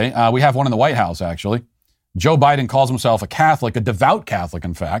society today. We have one in the White House, actually. Joe Biden calls himself a Catholic, a devout Catholic,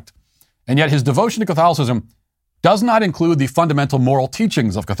 in fact, and yet his devotion to Catholicism does not include the fundamental moral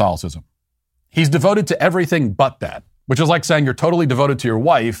teachings of Catholicism. He's devoted to everything but that, which is like saying you're totally devoted to your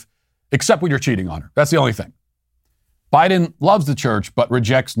wife, except when you're cheating on her. That's the only thing. Biden loves the church, but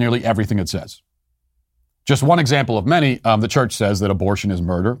rejects nearly everything it says. Just one example of many, the church says that abortion is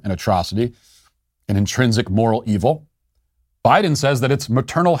murder, an atrocity, an intrinsic moral evil. Biden says that it's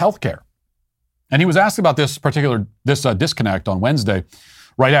maternal health care. And he was asked about this disconnect on Wednesday,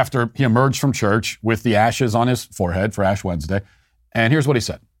 right after he emerged from church with the ashes on his forehead for Ash Wednesday. And here's what he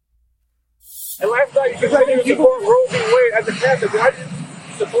said. And last night you said you support Roe v. Wade as a Catholic. Why did you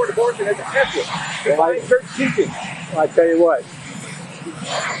support abortion as a Catholic? Define church teaching. I tell you what,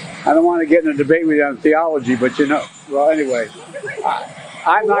 I don't want to get in a debate with you on theology, but you know, well, anyway,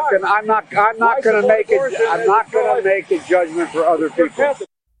 I'm not going to make a judgment for other people.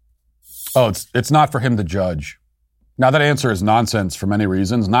 Oh, it's not for him to judge. Now, that answer is nonsense for many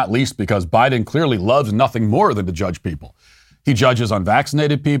reasons, not least because Biden clearly loves nothing more than to judge people. He judges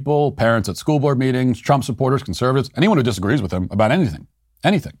unvaccinated people, parents at school board meetings, Trump supporters, conservatives, anyone who disagrees with him about anything.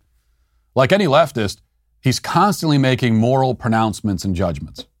 Like any leftist, he's constantly making moral pronouncements and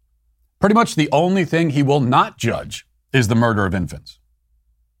judgments. Pretty much the only thing he will not judge is the murder of infants.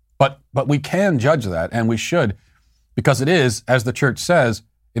 But we can judge that, and we should, because it is, as the church says,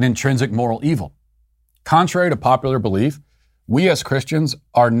 an intrinsic moral evil. Contrary to popular belief, we as Christians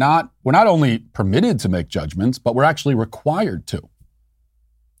we're not only permitted to make judgments, but we're actually required to.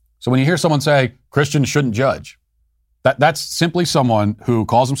 So when you hear someone say Christians shouldn't judge, That's simply someone who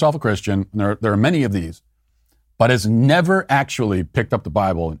calls himself a Christian, and there are many of these, but has never actually picked up the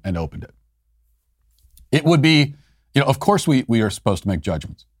Bible and opened it. It would be, of course we are supposed to make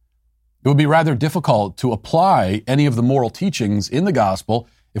judgments. It would be rather difficult to apply any of the moral teachings in the gospel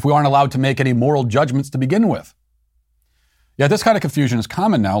if we aren't allowed to make any moral judgments to begin with. Yet this kind of confusion is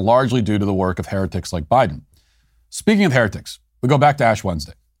common now, largely due to the work of heretics like Biden. Speaking of heretics, we go back to Ash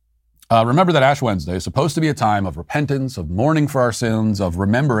Wednesday. Remember that Ash Wednesday is supposed to be a time of repentance, of mourning for our sins, of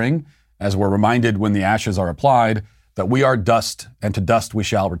remembering, as we're reminded when the ashes are applied, that we are dust and to dust we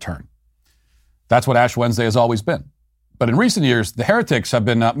shall return. That's what Ash Wednesday has always been. But in recent years, the heretics have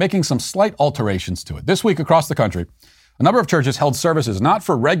been making some slight alterations to it. This week across the country, a number of churches held services not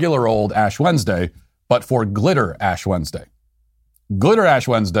for regular old Ash Wednesday, but for Glitter Ash Wednesday. Glitter Ash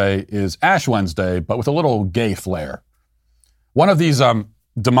Wednesday is Ash Wednesday, but with a little gay flair. One of these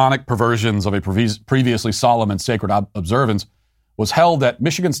demonic perversions of a previously solemn and sacred observance was held at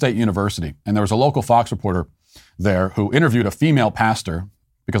Michigan State University, and there was a local Fox reporter there who interviewed a female pastor,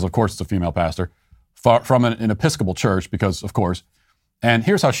 because of course it's a female pastor, from an Episcopal church, because of course, and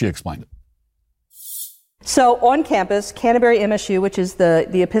here's how she explained it. So on campus, Canterbury MSU, which is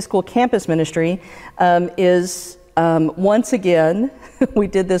the Episcopal campus ministry, is once again, we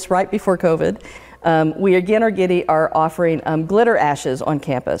did this right before COVID, we again are offering glitter ashes on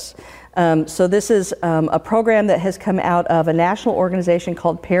campus. So this is a program that has come out of a national organization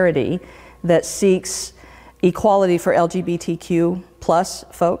called Parity that seeks equality for LGBTQ plus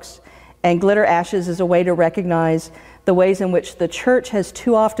folks. And glitter ashes is a way to recognize the ways in which the church has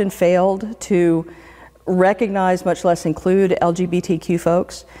too often failed to recognize, much less include, LGBTQ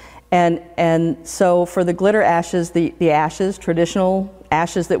folks. And so for the glitter ashes, the ashes, traditional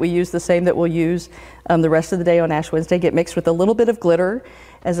ashes that we use, the same that we'll use the rest of the day on Ash Wednesday, get mixed with a little bit of glitter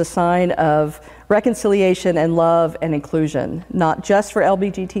as a sign of reconciliation and love and inclusion, not just for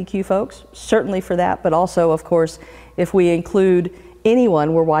LGBTQ folks, certainly for that, but also, of course, if we include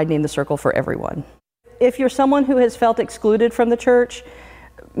anyone, we're widening the circle for everyone. If you're someone who has felt excluded from the church,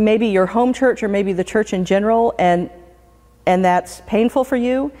 maybe your home church or maybe the church in general, and that's painful for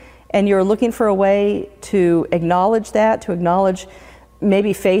you, and you're looking for a way to acknowledge that, to acknowledge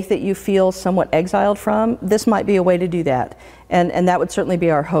maybe faith that you feel somewhat exiled from, this might be a way to do that. And that would certainly be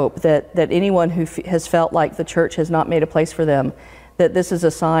our hope, that anyone who has felt like the church has not made a place for them, that this is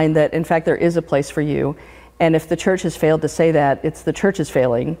a sign that, in fact, there is a place for you. And if the church has failed to say that, it's the church's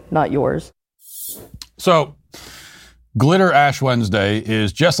failing, not yours. So, Glitter Ash Wednesday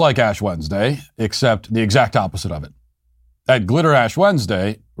is just like Ash Wednesday, except the exact opposite of it. At Glitter Ash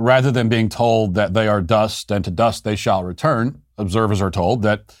Wednesday, rather than being told that they are dust and to dust they shall return, observers are told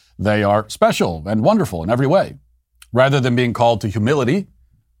that they are special and wonderful in every way. Rather than being called to humility,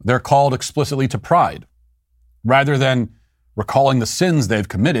 they're called explicitly to pride. Rather than recalling the sins they've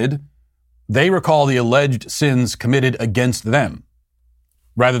committed, they recall the alleged sins committed against them.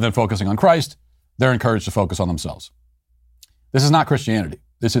 Rather than focusing on Christ, they're encouraged to focus on themselves. This is not Christianity.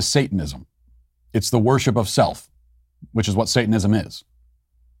 This is Satanism. It's the worship of self, which is what Satanism is.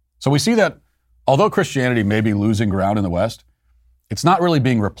 So we see that although Christianity may be losing ground in the West, it's not really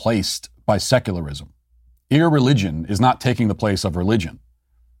being replaced by secularism. Irreligion is not taking the place of religion.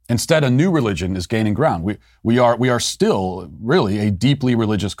 Instead, a new religion is gaining ground. We are still really a deeply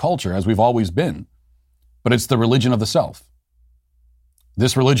religious culture, as we've always been, but it's the religion of the self.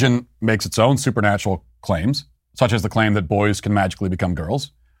 This religion makes its own supernatural claims, such as the claim that boys can magically become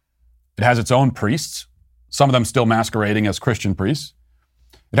girls. It has its own priests, some of them still masquerading as Christian priests.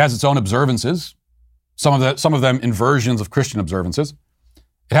 It has its own observances, some of them inversions of Christian observances.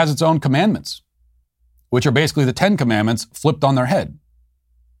 It has its own commandments, which are basically the 10 Commandments flipped on their head.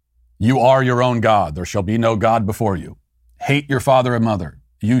 You are your own God. There shall be no God before you. Hate your father and mother.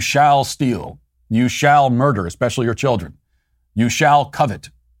 You shall steal. You shall murder, especially your children. You shall covet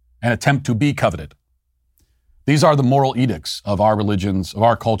and attempt to be coveted. These are the moral edicts of our religion's, of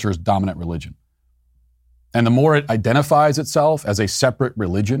our culture's dominant religion. And the more it identifies itself as a separate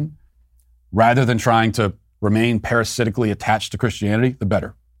religion, rather than trying to remain parasitically attached to Christianity, the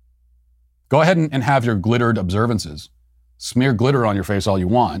better. Go ahead and have your glittered observances. Smear glitter on your face all you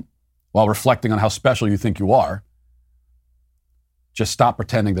want, while reflecting on how special you think you are. Just stop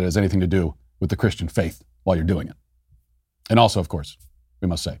pretending that it has anything to do with the Christian faith while you're doing it. And also, of course, we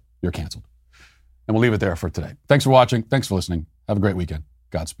must say, you're canceled. And we'll leave it there for today. Thanks for watching. Thanks for listening. Have a great weekend.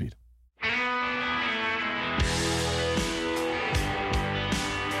 Godspeed.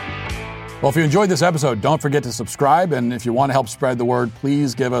 Well, if you enjoyed this episode, don't forget to subscribe. And if you want to help spread the word,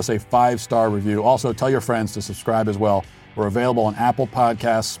 please give us a 5-star review. Also, tell your friends to subscribe as well. We're available on Apple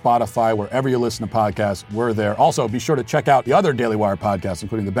Podcasts, Spotify, wherever you listen to podcasts, we're there. Also, be sure to check out the other Daily Wire podcasts,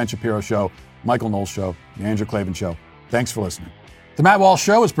 including The Ben Shapiro Show, Michael Knowles Show, The Andrew Klavan Show. Thanks for listening. The Matt Walsh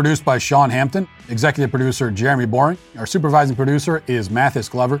Show is produced by Sean Hampton, executive producer Jeremy Boring. Our supervising producer is Mathis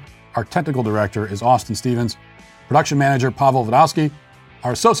Glover. Our technical director is Austin Stevens. Production manager Pavel Vodowski.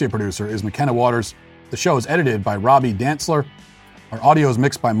 Our associate producer is McKenna Waters. The show is edited by Robbie Dantzler. Our audio is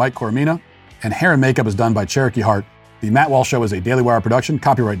mixed by Mike Coromina. And hair and makeup is done by Cherokee Hart. The Matt Walsh Show is a Daily Wire production.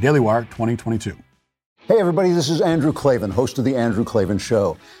 Copyright Daily Wire 2022. Hey, everybody, this is Andrew Klavan, host of The Andrew Klavan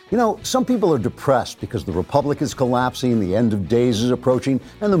Show. You know, some people are depressed because the Republic is collapsing, the end of days is approaching,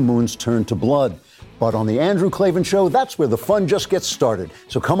 and the moon's turned to blood. But on The Andrew Klavan Show, that's where the fun just gets started.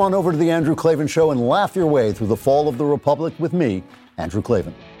 So come on over to The Andrew Klavan Show and laugh your way through the fall of the Republic with me, Andrew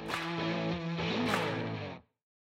Klavan.